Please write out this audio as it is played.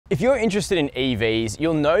If you're interested in EVs,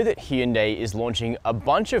 you'll know that Hyundai is launching a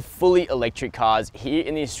bunch of fully electric cars here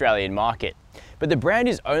in the Australian market. But the brand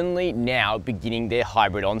is only now beginning their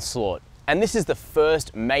hybrid onslaught. And this is the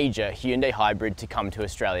first major Hyundai hybrid to come to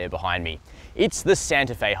Australia behind me. It's the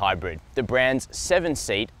Santa Fe Hybrid, the brand's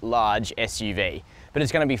 7-seat large SUV. But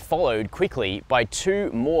it's going to be followed quickly by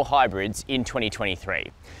 2 more hybrids in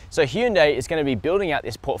 2023. So Hyundai is going to be building out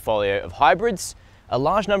this portfolio of hybrids, a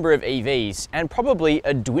large number of EVs, and probably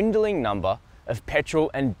a dwindling number of petrol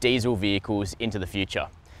and diesel vehicles into the future.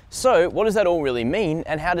 So what does that all really mean,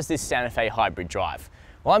 and how does this Santa Fe Hybrid drive?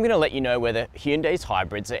 Well, I'm going to let you know whether Hyundai's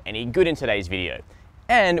hybrids are any good in today's video,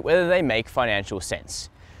 and whether they make financial sense.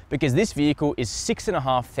 Because this vehicle is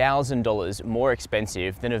 $6,500 more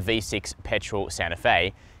expensive than a V6 petrol Santa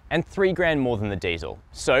Fe, and $3 grand more than the diesel.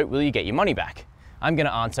 So will you get your money back? I'm going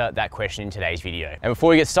to answer that question in today's video. And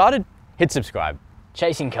before we get started, hit subscribe.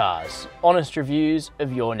 Chasing cars, honest reviews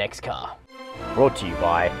of your next car. Brought to you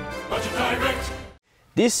by Budget Direct.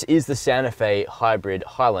 This is the Santa Fe Hybrid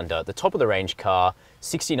Highlander, the top of the range car,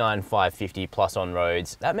 $69,550 plus on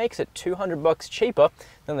roads. That makes it $200 cheaper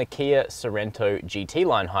than the Kia Sorento GT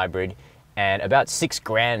line hybrid, and about $6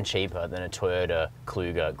 grand cheaper than a Toyota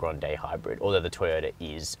Kluger Grande hybrid, although the Toyota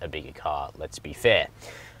is a bigger car, let's be fair.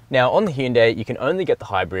 Now on the Hyundai, you can only get the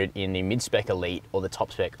hybrid in the mid-spec Elite or the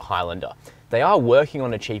top-spec Highlander. They are working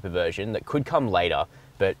on a cheaper version that could come later,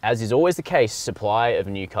 but as is always the case, supply of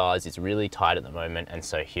new cars is really tight at the moment, and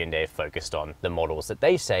so Hyundai focused on the models that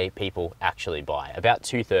they say people actually buy. About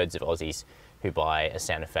 2/3 of Aussies who buy a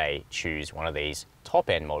Santa Fe choose one of these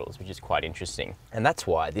top-end models, which is quite interesting. And that's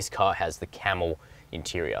why this car has the camel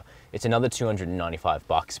interior. It's another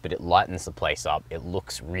 $295, but it lightens the place up. It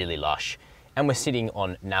looks really lush, and we're sitting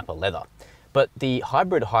on Napa leather. But the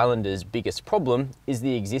hybrid Highlander's biggest problem is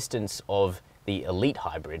the existence of the Elite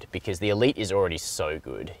hybrid, because the Elite is already so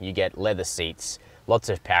good. You get leather seats, lots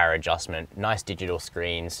of power adjustment, nice digital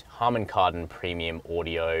screens, Harman Kardon premium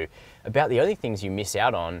audio. About the only things you miss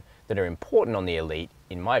out on that are important on the Elite,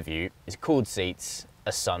 in my view, is cooled seats,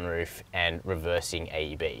 a sunroof, and reversing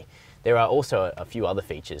AEB. There are also a few other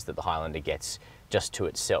features that the Highlander gets just to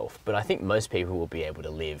itself, but I think most people will be able to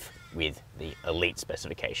live with the Elite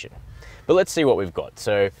specification. But let's see what we've got.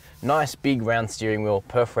 So nice big round steering wheel,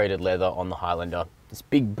 perforated leather on the Highlander, this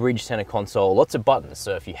big bridge center console, lots of buttons.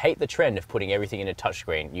 So if you hate the trend of putting everything in a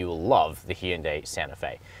touchscreen, you will love the Hyundai Santa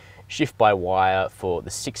Fe. Shift by wire for the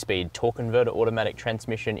 6-speed torque converter automatic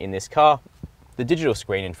transmission in this car. The digital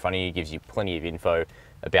screen in front of you gives you plenty of info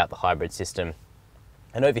about the hybrid system.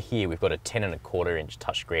 And over here, we've got a 10.25-inch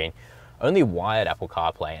touchscreen, only wired Apple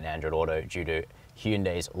CarPlay and Android Auto due to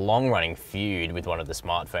Hyundai's long-running feud with one of the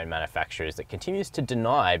smartphone manufacturers that continues to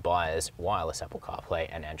deny buyers wireless Apple CarPlay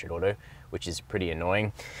and Android Auto, which is pretty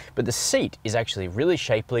annoying. But the seat is actually really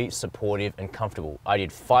shapely, supportive, and comfortable. I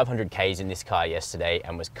did 500 Ks in this car yesterday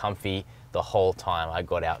and was comfy the whole time. I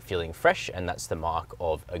got out feeling fresh, and that's the mark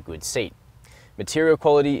of a good seat. Material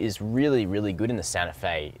quality is really, really good in the Santa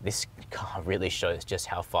Fe. This car really shows just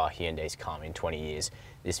how far Hyundai's come in 20 years.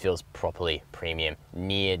 This feels properly premium,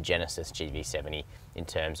 near Genesis GV70 in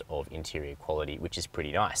terms of interior quality, which is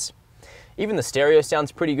pretty nice. Even the stereo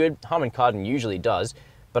sounds pretty good. Harman Kardon usually does,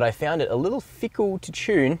 but I found it a little fickle to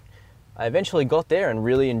tune. I eventually got there and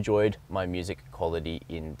really enjoyed my music quality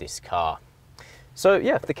in this car. So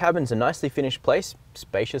yeah, the cabin's a nicely finished place,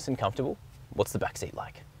 spacious and comfortable. What's the backseat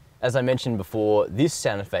like? As I mentioned before, this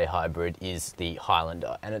Santa Fe Hybrid is the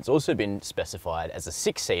Highlander, and it's also been specified as a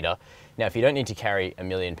 6-seater. Now, if you don't need to carry a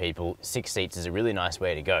million people, 6 seats is a really nice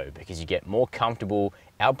way to go, because you get more comfortable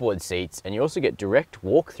outboard seats, and you also get direct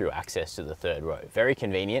walk-through access to the 3rd row. Very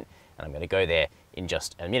convenient, and I'm going to go there in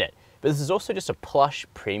just a minute. But this is also just a plush,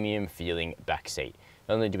 premium feeling back seat.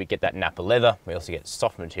 Not only do we get that Napa leather, we also get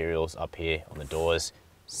soft materials up here on the doors,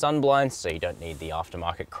 sun blinds, so you don't need the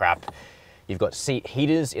aftermarket crap. You've got seat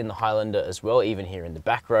heaters in the Highlander as well, even here in the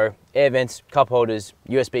back row. Air vents, cup holders,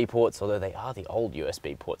 USB ports, although they are the old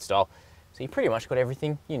USB port style. So you pretty much got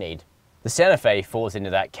everything you need. The Santa Fe falls into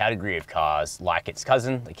that category of cars like its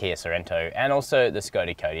cousin, the Kia Sorento, and also the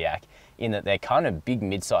Skoda Kodiaq, in that they're kind of big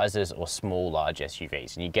mid-sizes or small large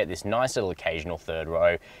SUVs. And you get this nice little occasional 3rd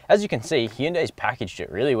row. As you can see, Hyundai's packaged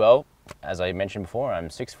it really well. As I mentioned before, I'm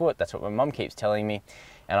 6 foot. That's what my mum keeps telling me.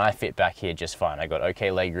 And I fit back here just fine. I got okay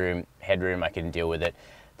legroom, headroom, I can deal with it.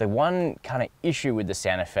 The one kind of issue with the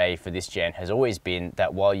Santa Fe for this gen has always been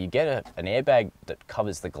that while you get an airbag that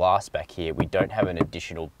covers the glass back here, we don't have an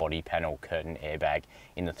additional body panel curtain airbag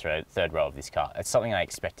in the third row of this car. It's something I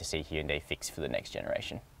expect to see Hyundai fix for the next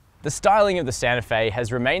generation. The styling of the Santa Fe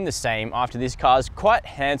has remained the same after this car's quite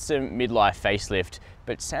handsome midlife facelift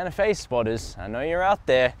But Santa Fe spotters, I know you're out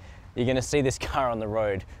there, you're gonna see this car on the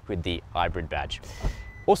road with the hybrid badge.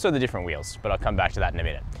 Also the different wheels, but I'll come back to that in a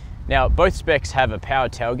minute. Now, both specs have a power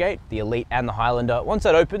tailgate, the Elite and the Highlander. Once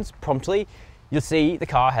that opens promptly, you'll see the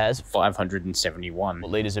car has 571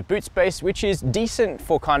 litres of boot space, which is decent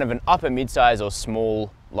for kind of an upper midsize or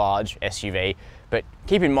small, large SUV. But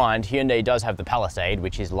keep in mind, Hyundai does have the Palisade,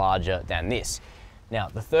 which is larger than this. Now,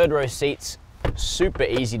 the third row seats, super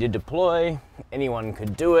easy to deploy. Anyone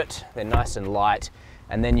could do it. They're nice and light.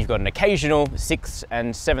 And then you've got an occasional 6th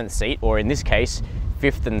and 7th seat, or in this case,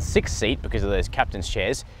 5th and 6th seat because of those captain's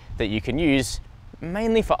chairs that you can use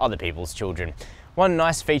mainly for other people's children. One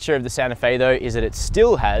nice feature of the Santa Fe though is that it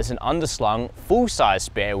still has an underslung full-size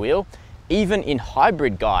spare wheel, even in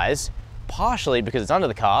hybrid guise, partially because it's under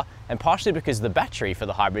the car and partially because the battery for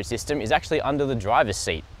the hybrid system is actually under the driver's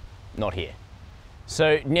seat, not here.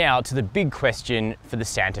 So now to the big question for the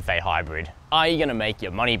Santa Fe Hybrid. Are you gonna make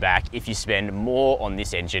your money back if you spend more on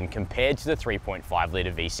this engine compared to the 3.5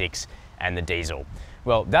 litre V6 and the diesel?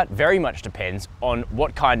 Well, that very much depends on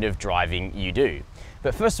what kind of driving you do.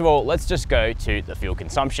 But first of all, let's just go to the fuel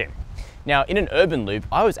consumption. Now, in an urban loop,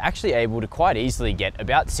 I was actually able to quite easily get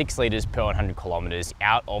about 6 litres per 100 kilometres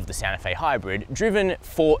out of the Santa Fe Hybrid, driven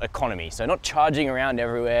for economy. So not charging around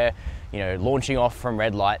everywhere, you know, launching off from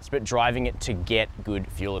red lights, but driving it to get good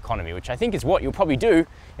fuel economy, which I think is what you'll probably do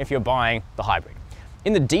if you're buying the hybrid.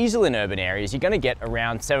 In the diesel in urban areas, you're gonna get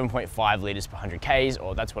around 7.5 litres per 100 Ks,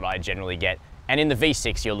 or that's what I generally get. And in the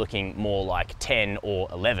V6, you're looking more like 10 or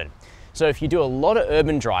 11. So if you do a lot of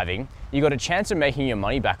urban driving, you've got a chance of making your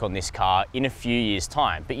money back on this car in a few years'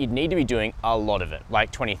 time, but you'd need to be doing a lot of it,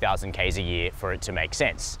 like 20,000 Ks a year for it to make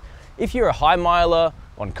sense. If you're a high miler,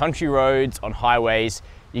 on country roads, on highways,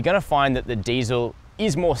 you're gonna find that the diesel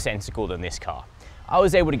is more sensible than this car. I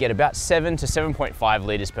was able to get about 7 to 7.5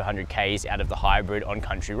 litres per 100 Ks out of the hybrid on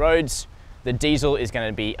country roads. The diesel is going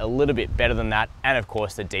to be a little bit better than that, and of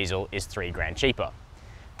course the diesel is $3 cheaper.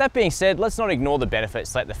 That being said, let's not ignore the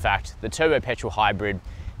benefits like the fact the turbo petrol hybrid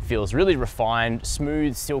feels really refined,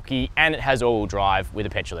 smooth, silky, and it has all-wheel drive with a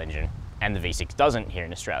petrol engine, and the V6 doesn't here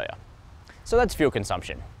in Australia. So that's fuel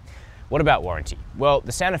consumption. What about warranty? Well,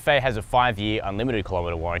 the Santa Fe has a 5-year unlimited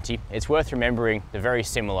kilometre warranty. It's worth remembering the very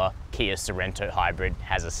similar Kia Sorento Hybrid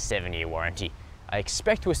has a 7-year warranty. I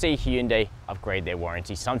expect we'll see Hyundai upgrade their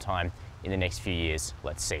warranty sometime in the next few years.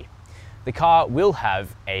 Let's see. The car will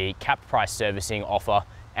have a capped price servicing offer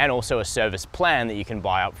and also a service plan that you can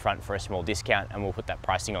buy up front for a small discount, and we'll put that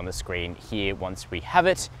pricing on the screen here once we have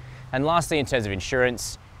it. And lastly, in terms of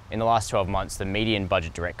insurance, in the last 12 months, the median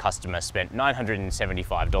budget direct customer spent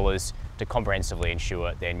 $975 to comprehensively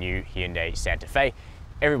insure their new Hyundai Santa Fe.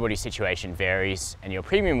 Everybody's situation varies, and your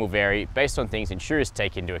premium will vary based on things insurers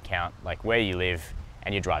take into account, like where you live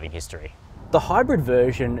and your driving history. The hybrid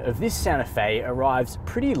version of this Santa Fe arrives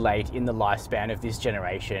pretty late in the lifespan of this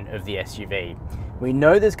generation of the SUV. We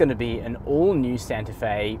know there's going to be an all-new Santa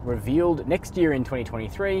Fe revealed next year in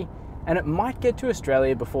 2023, and it might get to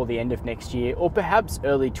Australia before the end of next year or perhaps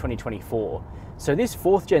early 2024. So this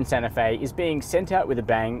 4th gen Santa Fe is being sent out with a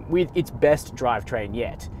bang with its best drivetrain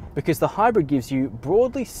yet, because the hybrid gives you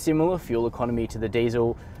broadly similar fuel economy to the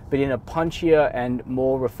diesel, but in a punchier and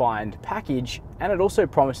more refined package, and it also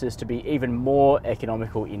promises to be even more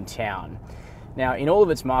economical in town. Now, in all of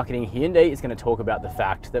its marketing, Hyundai is going to talk about the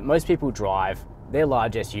fact that most people drive their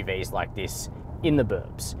large SUVs like this in the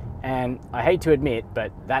burbs. And I hate to admit,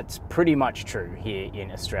 but that's pretty much true here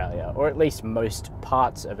in Australia, or at least most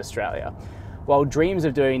parts of Australia. While dreams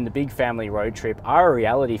of doing the big family road trip are a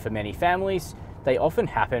reality for many families, they often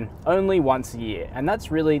happen only once a year, and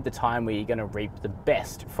that's really the time where you're going to reap the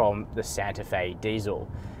best from the Santa Fe diesel.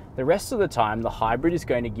 The rest of the time, the hybrid is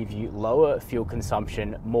going to give you lower fuel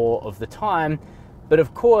consumption more of the time, but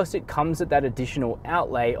of course it comes at that additional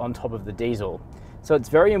outlay on top of the diesel. So it's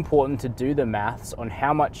very important to do the maths on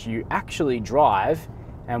how much you actually drive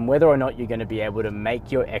and whether or not you're going to be able to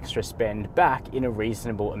make your extra spend back in a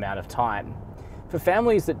reasonable amount of time. For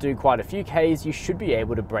families that do quite a few Ks, you should be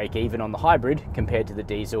able to break even on the hybrid compared to the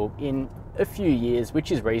diesel in a few years,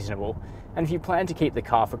 which is reasonable. And if you plan to keep the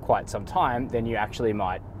car for quite some time, then you actually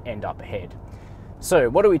might end up ahead. So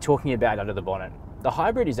what are we talking about under the bonnet? The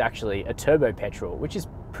hybrid is actually a turbo petrol, which is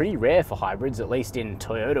pretty rare for hybrids, at least in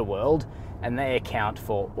Toyota world, and they account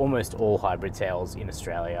for almost all hybrid sales in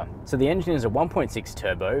Australia. So the engine is a 1.6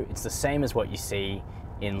 turbo. It's the same as what you see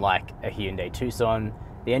in like a Hyundai Tucson.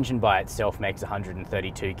 The engine by itself makes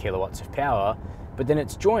 132 kilowatts of power, but then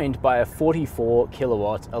it's joined by a 44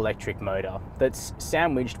 kilowatt electric motor that's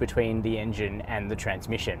sandwiched between the engine and the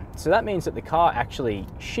transmission. So that means that the car actually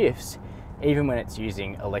shifts even when it's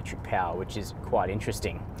using electric power, which is quite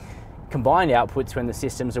interesting. Combined outputs when the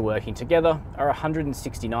systems are working together are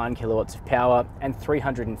 169 kilowatts of power and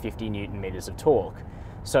 350 Newton meters of torque.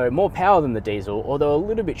 So more power than the diesel, although a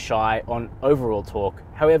little bit shy on overall torque.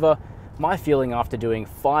 However, my feeling after doing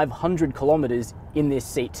 500 kilometers in this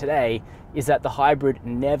seat today is that the hybrid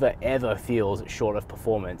never ever feels short of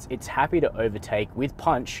performance. It's happy to overtake with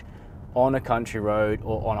punch on a country road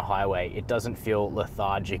or on a highway. It doesn't feel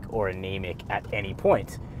lethargic or anemic at any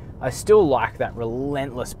point. I still like that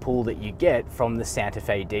relentless pull that you get from the Santa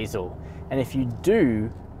Fe diesel. And if you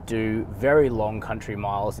do very long country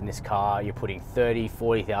miles in this car, you're putting 30,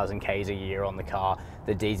 40,000 Ks a year on the car,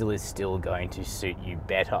 the diesel is still going to suit you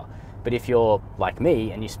better. But if you're like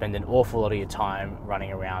me and you spend an awful lot of your time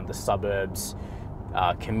running around the suburbs,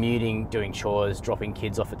 commuting, doing chores, dropping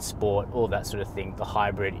kids off at sport, all that sort of thing, the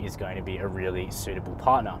hybrid is going to be a really suitable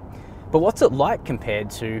partner. But what's it like compared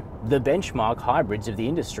to the benchmark hybrids of the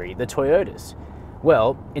industry, the Toyotas?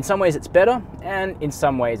 Well, in some ways it's better, and in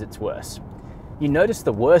some ways it's worse. You notice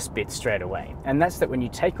the worst bit straight away, and that's that when you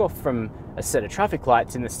take off from a set of traffic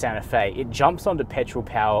lights in the Santa Fe, it jumps onto petrol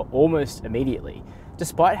power almost immediately.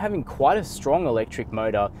 Despite having quite a strong electric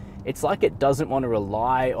motor, it's like it doesn't want to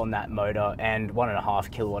rely on that motor and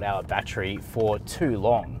 1.5 kilowatt hour battery for too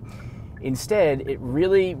long. Instead, it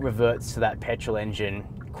really reverts to that petrol engine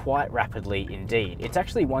quite rapidly indeed. It's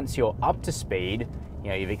actually once you're up to speed,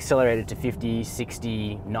 you've accelerated to 50,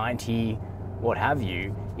 60, 90, what have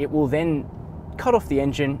you, it will then cut off the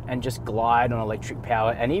engine and just glide on electric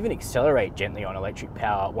power and even accelerate gently on electric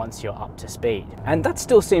power once you're up to speed. And that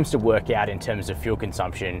still seems to work out in terms of fuel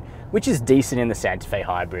consumption, which is decent in the Santa Fe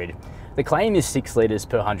Hybrid. The claim is 6 litres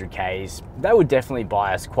per 100 Ks. That would definitely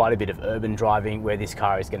buy us quite a bit of urban driving where this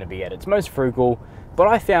car is going to be at its most frugal, but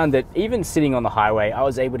I found that even sitting on the highway, I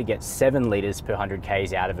was able to get 7 litres per 100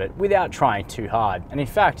 Ks out of it without trying too hard. And in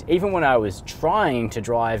fact, even when I was trying to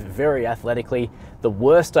drive very athletically, the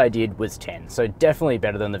worst I did was 10. So definitely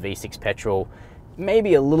better than the V6 petrol,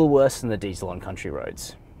 maybe a little worse than the diesel on country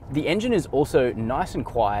roads. The engine is also nice and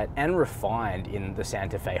quiet and refined in the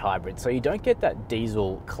Santa Fe Hybrid, so you don't get that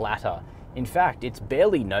diesel clatter. In fact, it's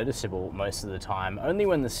barely noticeable most of the time. Only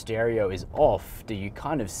when the stereo is off do you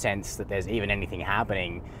kind of sense that there's even anything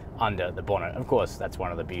happening under the bonnet. Of course, that's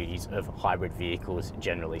one of the beauties of hybrid vehicles,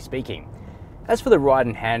 generally speaking. As for the ride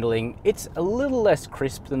and handling, it's a little less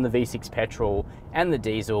crisp than the V6 petrol and the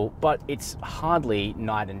diesel, but it's hardly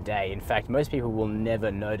night and day. In fact, most people will never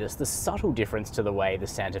notice the subtle difference to the way the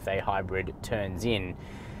Santa Fe Hybrid turns in.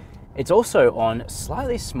 It's also on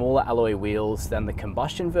slightly smaller alloy wheels than the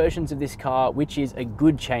combustion versions of this car, which is a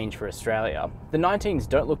good change for Australia. The 19s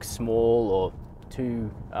don't look small or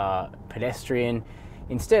too pedestrian.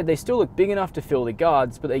 Instead, they still look big enough to fill the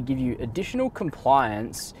guards, but they give you additional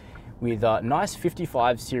compliance with nice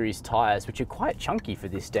 55 series tyres, which are quite chunky for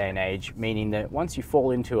this day and age, meaning that once you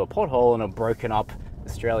fall into a pothole on a broken up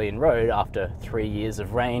Australian road after 3 years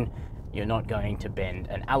of rain, you're not going to bend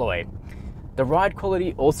an alloy. The ride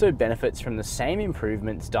quality also benefits from the same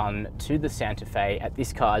improvements done to the Santa Fe at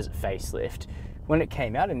this car's facelift. When it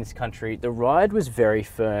came out in this country, the ride was very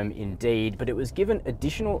firm indeed, but it was given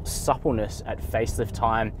additional suppleness at facelift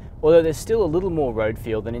time, although there's still a little more road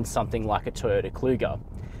feel than in something like a Toyota Kluger.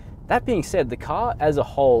 That being said, the car as a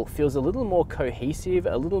whole feels a little more cohesive,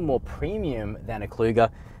 a little more premium than a Kluger,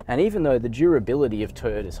 and even though the durability of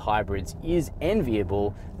Toyota's hybrids is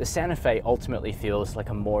enviable, the Santa Fe ultimately feels like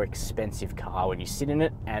a more expensive car when you sit in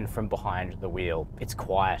it and from behind the wheel. It's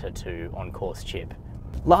quieter too on coarse chip.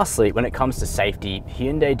 Lastly, when it comes to safety,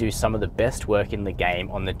 Hyundai do some of the best work in the game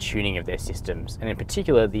on the tuning of their systems, and in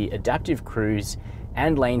particular the adaptive cruise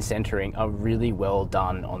and lane centering are really well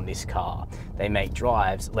done on this car. They make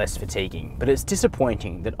drives less fatiguing, but it's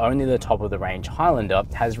disappointing that only the top of the range Highlander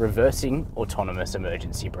has reversing autonomous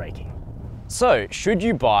emergency braking. So, should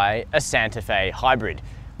you buy a Santa Fe Hybrid?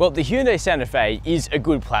 Well, the Hyundai Santa Fe is a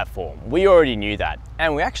good platform. We already knew that.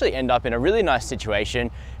 And we actually end up in a really nice situation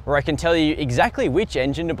where I can tell you exactly which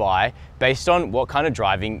engine to buy based on what kind of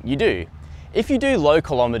driving you do. If you do low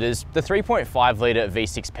kilometers, the 3.5 litre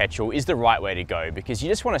V6 petrol is the right way to go because you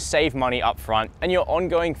just want to save money up front and your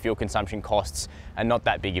ongoing fuel consumption costs are not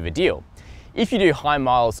that big of a deal. If you do high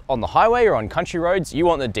miles on the highway or on country roads, you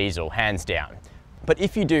want the diesel, hands down. But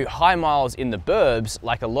if you do high miles in the burbs,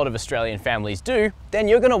 like a lot of Australian families do, then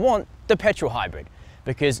you're going to want the petrol hybrid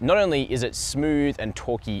because not only is it smooth and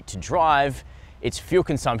torquey to drive, its fuel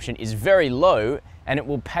consumption is very low and it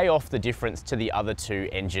will pay off the difference to the other two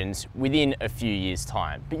engines within a few years'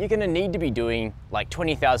 time. But you're going to need to be doing like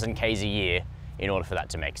 20,000 Ks a year in order for that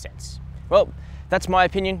to make sense. Well, that's my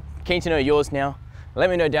opinion. Keen to know yours now. Let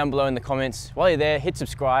me know down below in the comments. While you're there, hit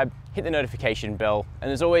subscribe, hit the notification bell, and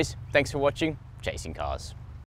as always, thanks for watching Chasing Cars.